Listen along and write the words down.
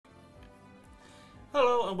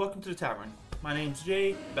Hello and welcome to the tavern. My name's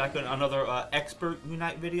Jay, back on another expert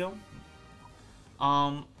unite video.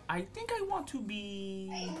 I think I want to be...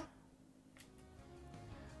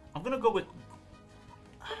 I'm gonna go with...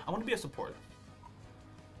 I want to be a support.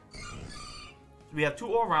 So we have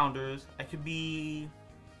two all-rounders. I could be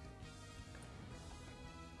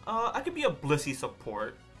a Blissey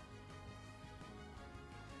support.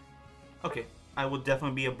 Okay, I will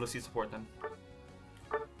definitely be a Blissey support then.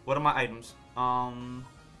 What are my items?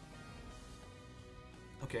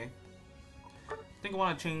 Okay. I think I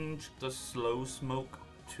want to change the slow smoke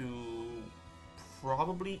to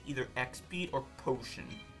probably either XP or potion.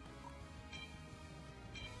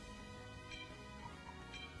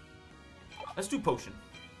 Let's do potion.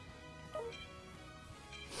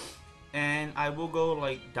 And I will go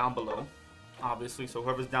like down below, obviously. So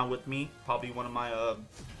whoever's down with me, probably one of my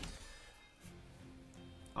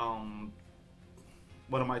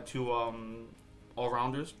two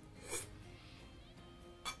all-rounders.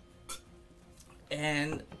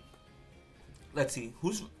 And let's see,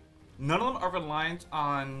 none of them are reliant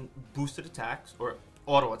on boosted attacks or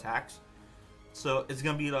auto attacks. So it's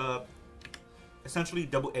gonna be essentially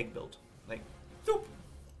double egg build. Like doop,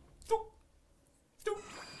 doop, doop.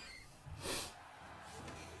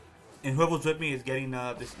 And whoever's with me is getting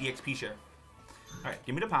this EXP share. Alright,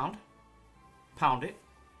 give me the pound. Pound it.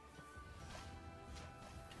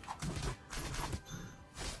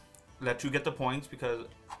 Let you get the points because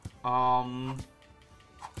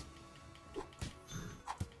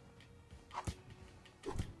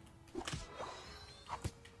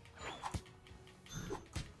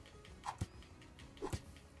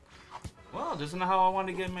well, this is not how I want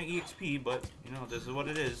to get my EXP, but you know, this is what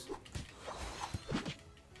it is.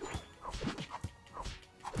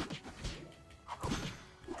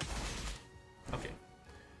 Okay.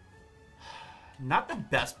 Not the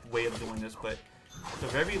best way of doing this, but at the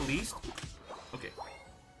very least, okay.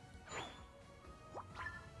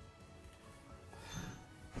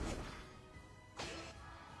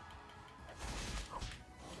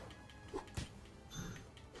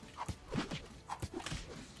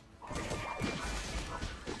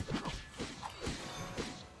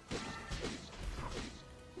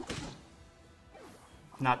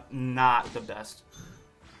 Not the best.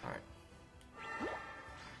 All right.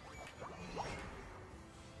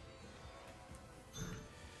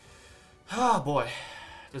 Oh boy,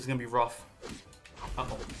 this is gonna be rough.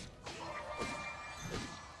 Uh-oh.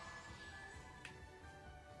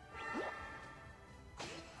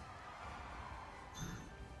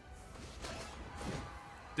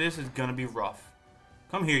 This is gonna be rough.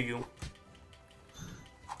 Come here, you.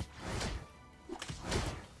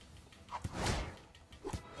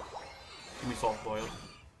 Give me soft boiled.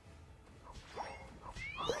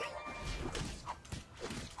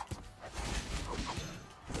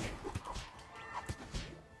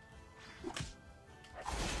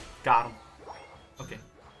 Got him. Okay.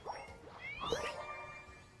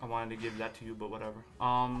 I wanted to give that to you, but whatever.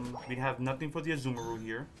 We have nothing for the Azumaru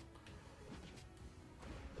here.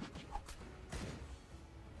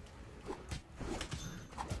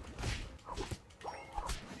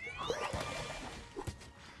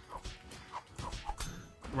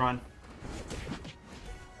 Run.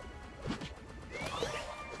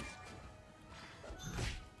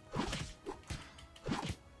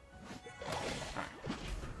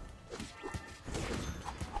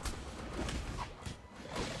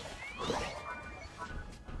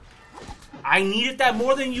 I needed that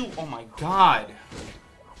more than you. Oh my god.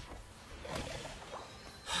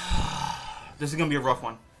 This is gonna be a rough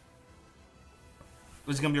one.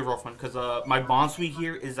 This is gonna be a rough one because my bond suite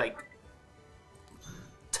here is like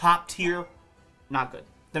top tier, not good.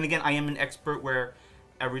 Then again, I am an expert where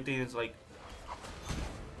everything is like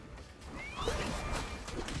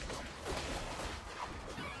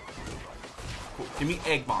cool. Give me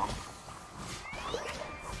egg bomb.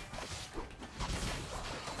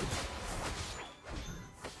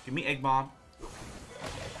 Give me egg bomb.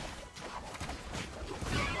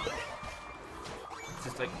 It's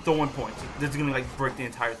just like throwing points. This is gonna like break the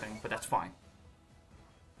entire thing, but that's fine.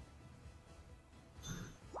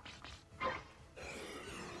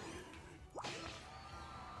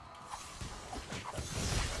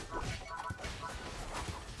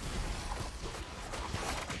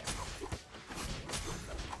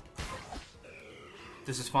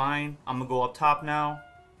 This is fine. I'm gonna go up top now.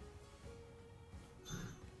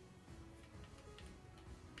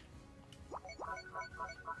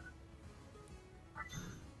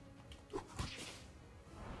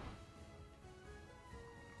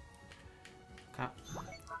 Okay.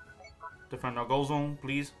 Defend our goal zone,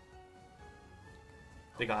 please.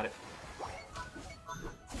 They got it.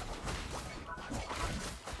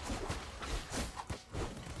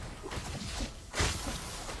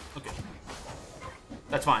 Okay.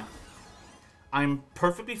 That's fine. I'm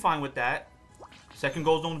perfectly fine with that. Second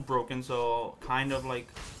goal zone is broken, so kind of like...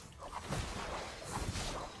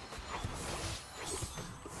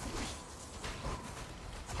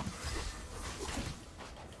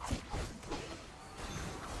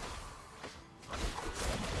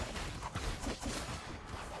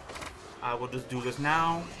 I will just do this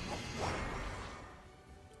now.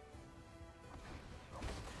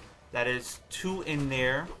 That is 2 in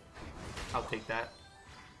there. I'll take that.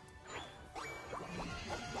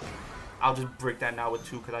 I'll just break that now with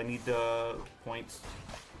 2 because I need the points.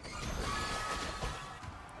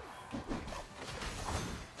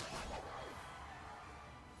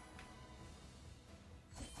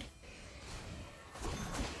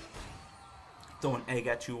 Throw an egg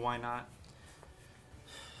at you, why not?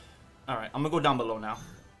 Alright, I'm gonna go down below now.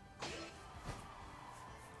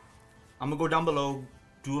 I'm gonna go down below,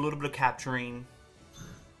 do a little bit of capturing.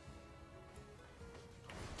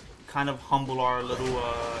 Kind of humble our little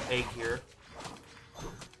egg here.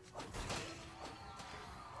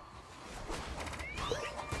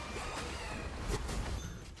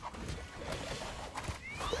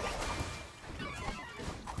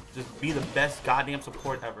 Just be the best goddamn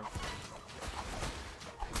support ever.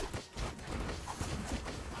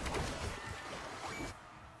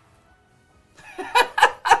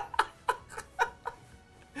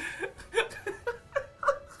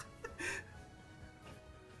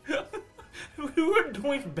 We were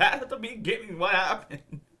doing bad at the beginning. What happened?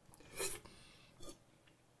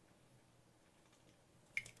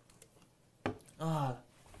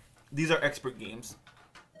 These are expert games.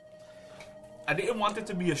 I didn't want it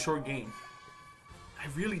to be a short game. I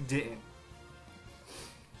really didn't.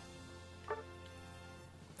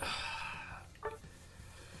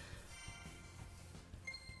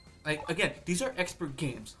 Like, again, these are expert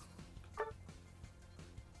games.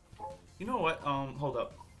 You know what? Hold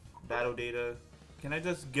up. Battle data. Can I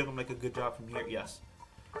just give them like a good job from here? Yes.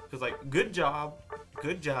 Because like, good job,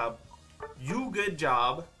 you good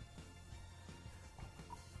job.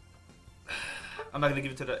 I'm not gonna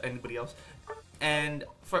give it to anybody else. And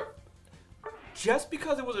for just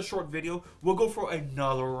because it was a short video, we'll go for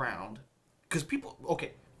another round. Because people,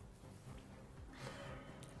 okay.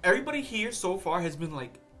 Everybody here so far has been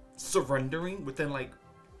like surrendering within like,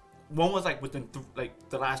 one was like within like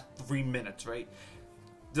the last 3 minutes, right?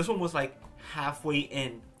 This one was like halfway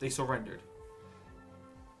in, they surrendered.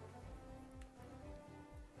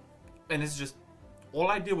 And it's just, all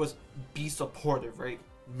I did was be supportive, right?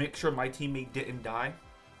 Make sure my teammate didn't die.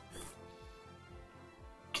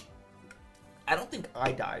 I don't think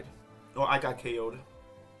I died. Or I got KO'd.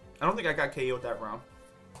 I don't think I got KO'd that round.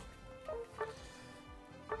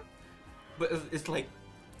 But it's like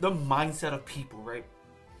the mindset of people, right?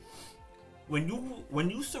 When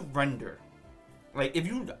you surrender, like if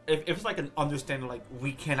it's like an understanding like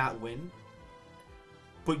we cannot win,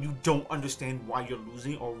 but you don't understand why you're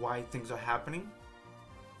losing or why things are happening.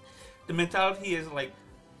 The mentality is like,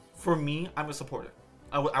 for me, I'm a supporter.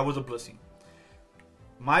 I was a blissy.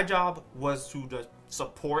 My job was to just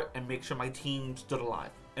support and make sure my team stood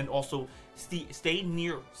alive, and also stay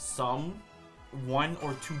near one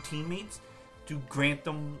or two teammates to grant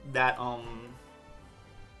them that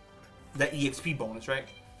that EXP bonus, right?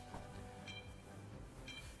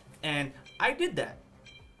 And I did that.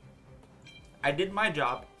 I did my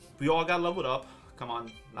job. We all got leveled up. Come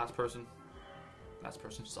on, last person. Last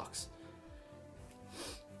person sucks.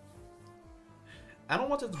 I don't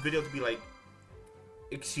want this video to be like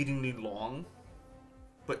exceedingly long,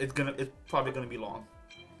 but it's probably gonna be long.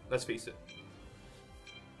 Let's face it.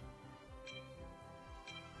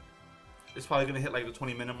 It's probably gonna hit like the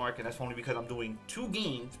 20-minute mark, and that's only because I'm doing 2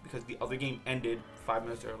 games because the other game ended 5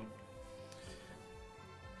 minutes early.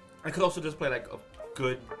 I could also just play like a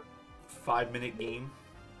good 5-minute game.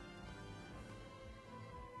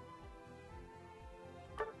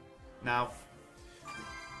 Now,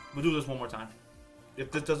 we'll do this one more time.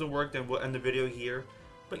 If this doesn't work, then we'll end the video here.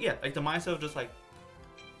 But yeah, like the mindset of just like,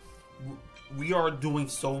 we are doing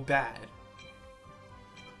so bad.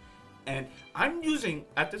 And I'm using,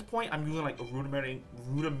 at this point, I'm using like a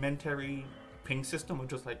rudimentary ping system of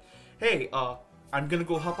just like, hey, I'm gonna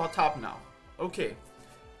go help out top now. Okay.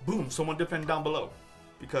 Boom, someone defend down below.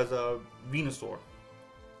 Because Venusaur,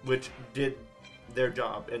 which did their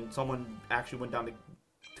job, and someone actually went down to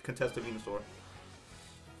contest the Venusaur.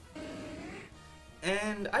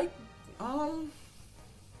 And I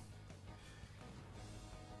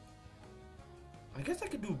guess I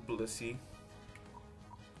could do Blissey.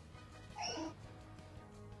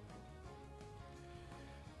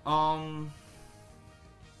 Yeah,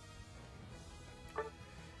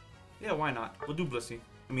 why not? We'll do Blissey.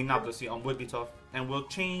 I mean, not Blissey, Wigglytuff. And we'll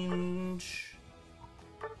change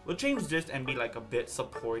this and be like a bit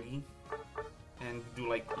supporty. And do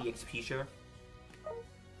like EXP share.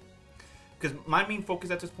 Because my main focus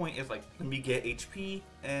at this point is like, let me get HP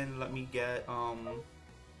and let me get,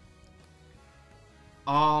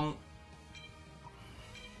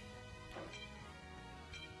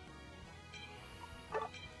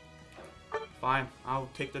 fine, I'll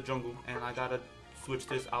take the jungle, and I gotta switch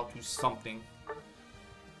this out to something.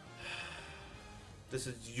 This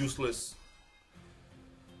is useless.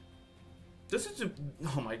 This is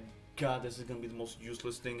oh my god, this is gonna be the most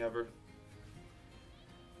useless thing ever.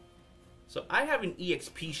 So I have an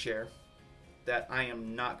EXP share that I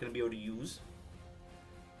am not gonna be able to use.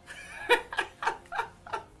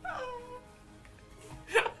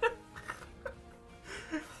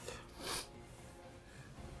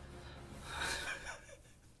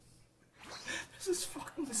 This is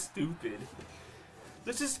fucking stupid.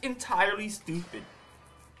 This is entirely stupid.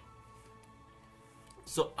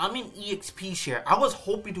 So I'm in EXP share. I was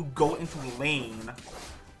hoping to go into lane.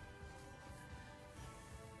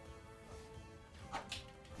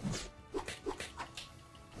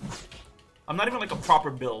 I'm not even like a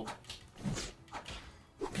proper build.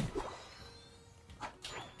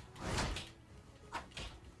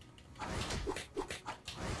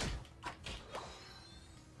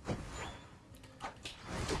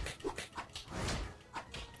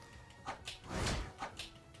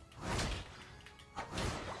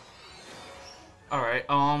 Alright,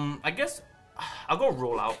 I guess I'll go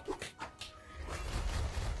roll out.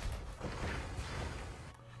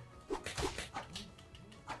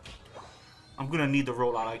 I'm gonna need the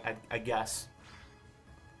rollout, I guess.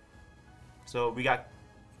 So we got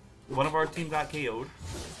one of our team got KO'd.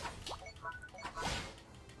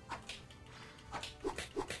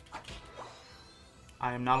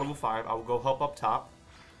 I am now level 5. I will go help up top.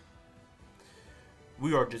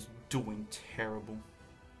 We are just doing terrible.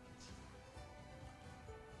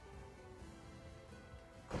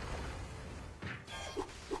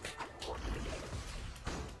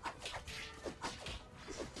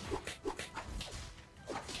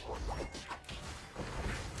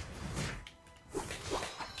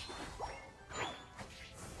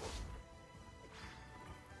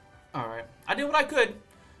 Alright. I did what I could.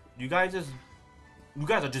 You guys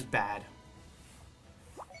are just bad.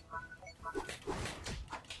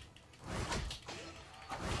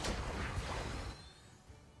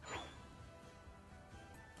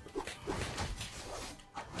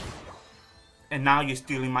 And now you're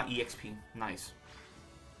stealing my EXP. Nice.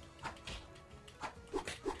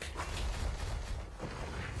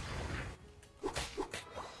 Give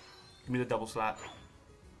me the double slap.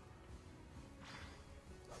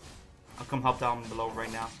 I'll come help down below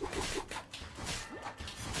right now.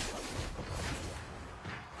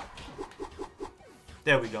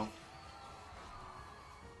 There we go.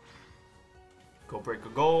 Go break a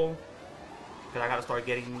goal. Because I gotta start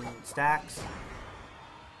getting stacks.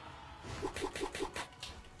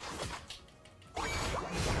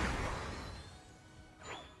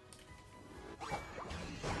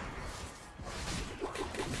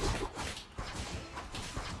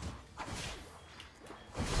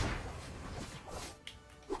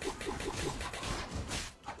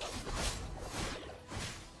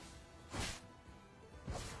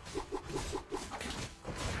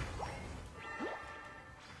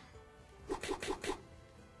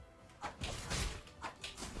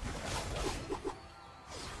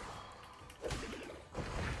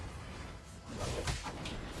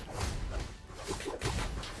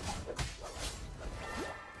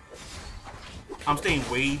 I'm staying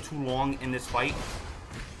way too long in this fight.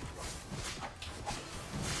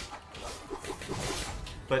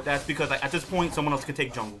 But that's because like, at this point, someone else can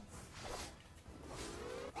take jungle.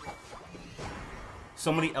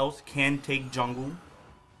 Somebody else can take jungle.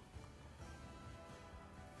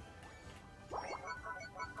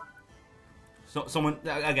 So someone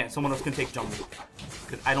else can take jungle.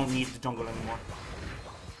 Because I don't need the jungle anymore.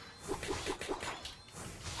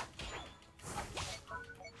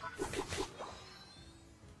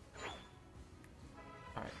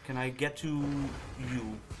 Alright, can I get to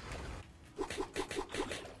you?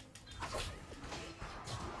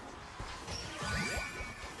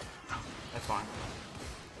 That's fine.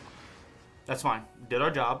 That's fine. Did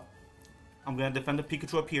our job. I'm gonna defend the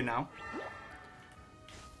Pikachu up here now.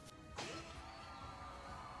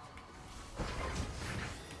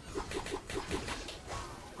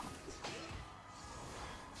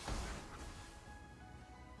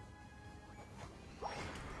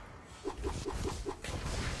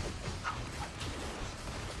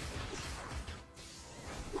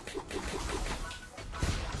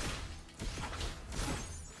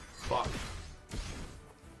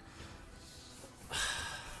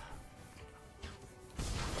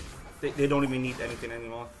 They don't even need anything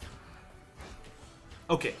anymore.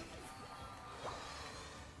 Okay.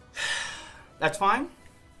 That's fine.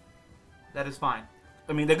 That is fine.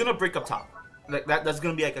 I mean, they're gonna break up top. Like that's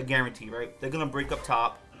gonna be like a guarantee, right? They're gonna break up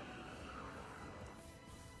top.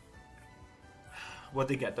 What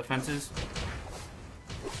they get? Defenses.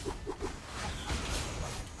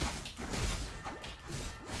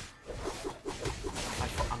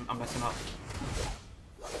 I'm messing up.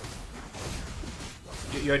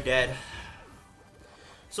 You're dead.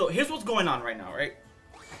 So here's what's going on right now, right?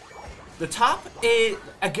 The top is,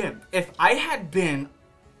 again, if I had been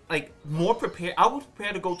like more prepared, I was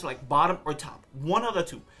prepared to go to like bottom or top, one of the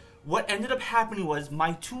two. What ended up happening was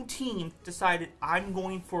my two teams decided I'm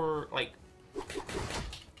going for like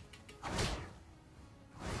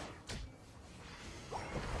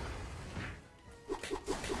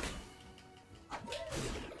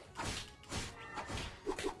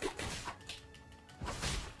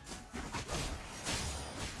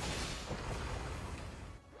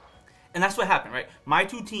and that's what happened, right? My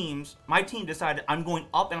team decided I'm going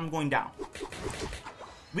up and I'm going down.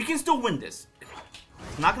 We can still win this.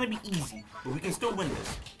 It's not going to be easy, but we can still win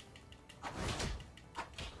this.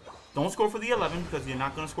 Don't score for the 11 because you're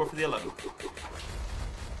not going to score for the 11.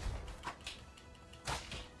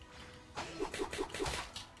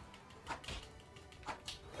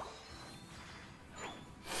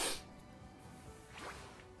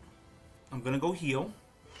 I'm going to go heal.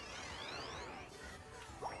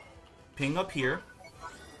 Ping up here.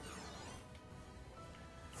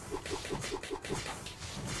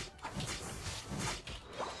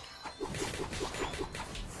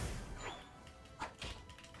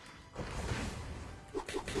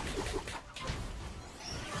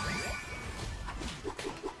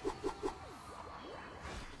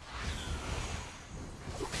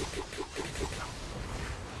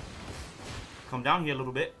 Come down here a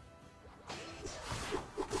little bit.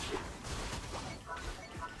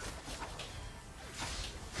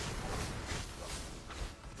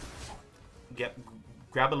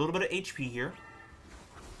 Grab a little bit of HP here.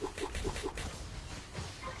 A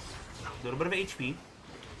little bit of HP.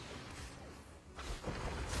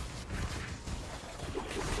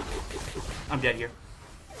 I'm dead here.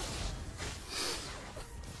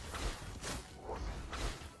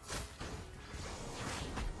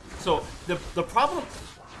 So the problem,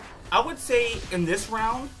 I would say in this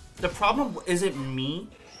round, the problem isn't me.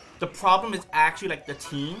 The problem is actually like the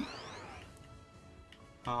team.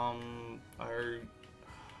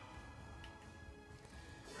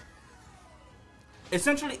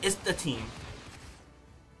 Essentially, it's the team.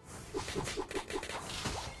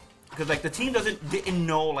 Because like the team didn't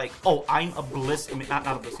know like, oh, I'm a Bliss. I mean, not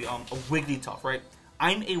a Bliss. A Wigglytuff, right?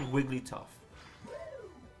 I'm a Wigglytuff.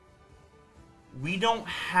 We don't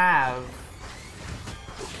have.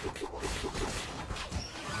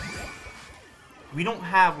 We don't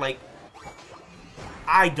have like.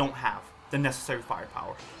 I don't have the necessary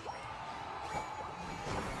firepower.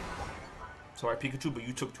 Sorry, Pikachu, but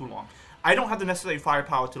you took too long. I don't have the necessary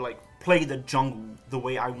firepower to like play the jungle the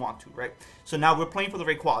way I want to, right? So now we're playing for the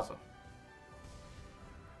Rayquaza.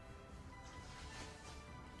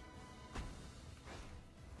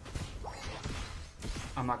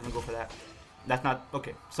 I'm not gonna go for that. That's not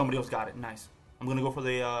okay. Somebody else got it. Nice. I'm gonna go for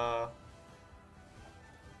the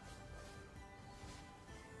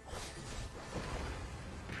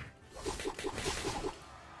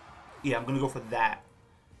yeah, I'm gonna go for that.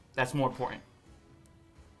 That's more important.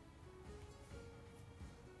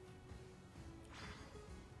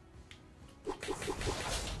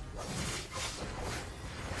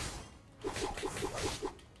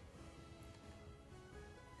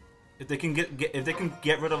 If they can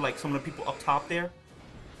get rid of like some of the people up top there,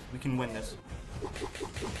 we can win this.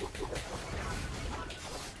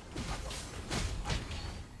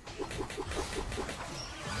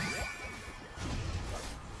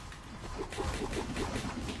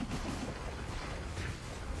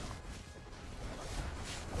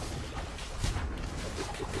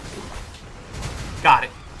 Got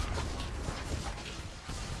it.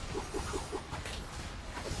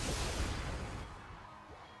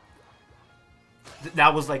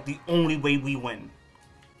 That was like the only way we win.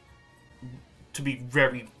 To be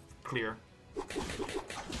very clear.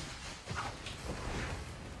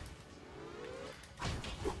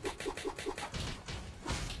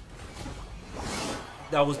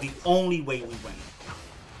 That was the only way we win.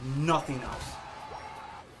 Nothing else.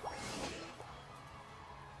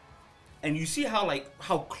 And you see how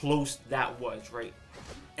how close that was, right?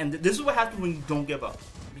 And this is what happens when you don't give up.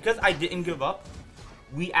 Because I didn't give up,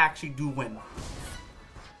 we actually do win.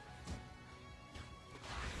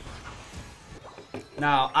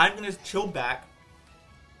 Now I'm gonna chill back.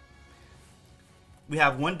 We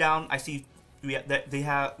have one down. I see. They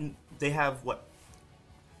have what?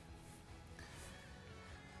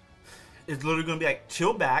 It's literally gonna be like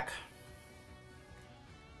chill back.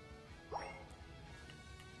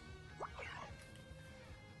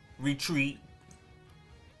 Retreat.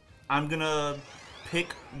 I'm gonna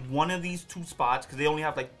pick one of these two spots because they only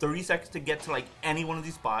have like 30 seconds to get to like any one of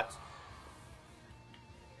these spots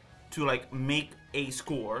to like make a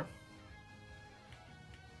score.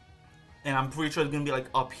 And I'm pretty sure it's gonna be like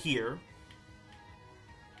up here.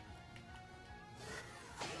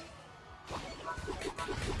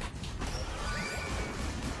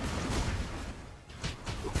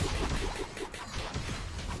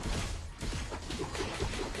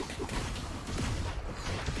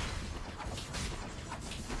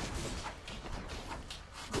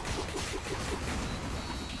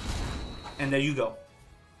 And there you go.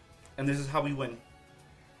 And this is how we win.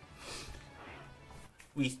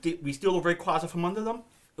 We steal a Rayquaza from under them.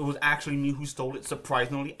 It was actually me who stole it.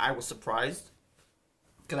 Surprisingly, I was surprised.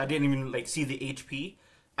 Because I didn't even like see the HP.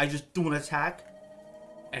 I just do an attack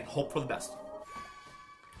and hope for the best.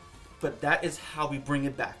 But that is how we bring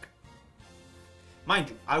it back. Mind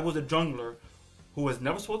you, I was a jungler who was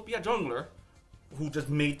never supposed to be a jungler, who just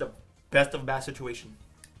made the best of a bad situation.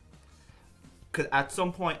 Because at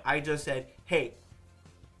some point, I just said, hey,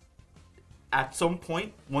 at some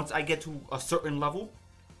point, once I get to a certain level,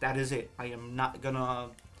 that is it. I am not gonna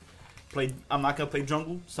play, I'm not gonna play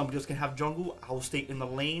jungle. Somebody else can have jungle. I'll stay in the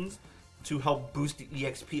lanes to help boost the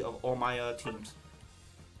EXP of all my teams.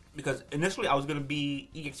 Because initially, I was gonna be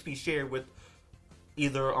EXP shared with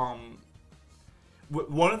either, with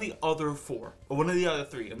one of the other four, or one of the other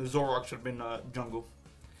three, and the Zoroark should have been jungle.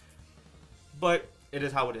 But it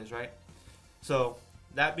is how it is, right? So,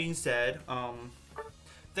 that being said,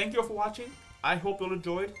 thank you all for watching. I hope you all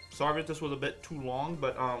enjoyed. Sorry if this was a bit too long,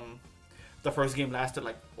 but the first game lasted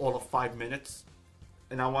like all of 5 minutes.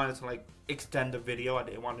 And I wanted to like extend the video. I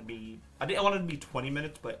didn't want it to be 20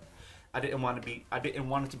 minutes, but I didn't want it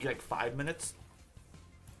to be like 5 minutes.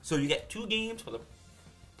 So you get 2 games for the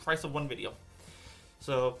price of 1 video.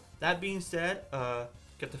 So, that being said,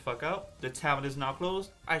 get the fuck out. The tavern is now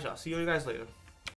closed. I shall see you guys later.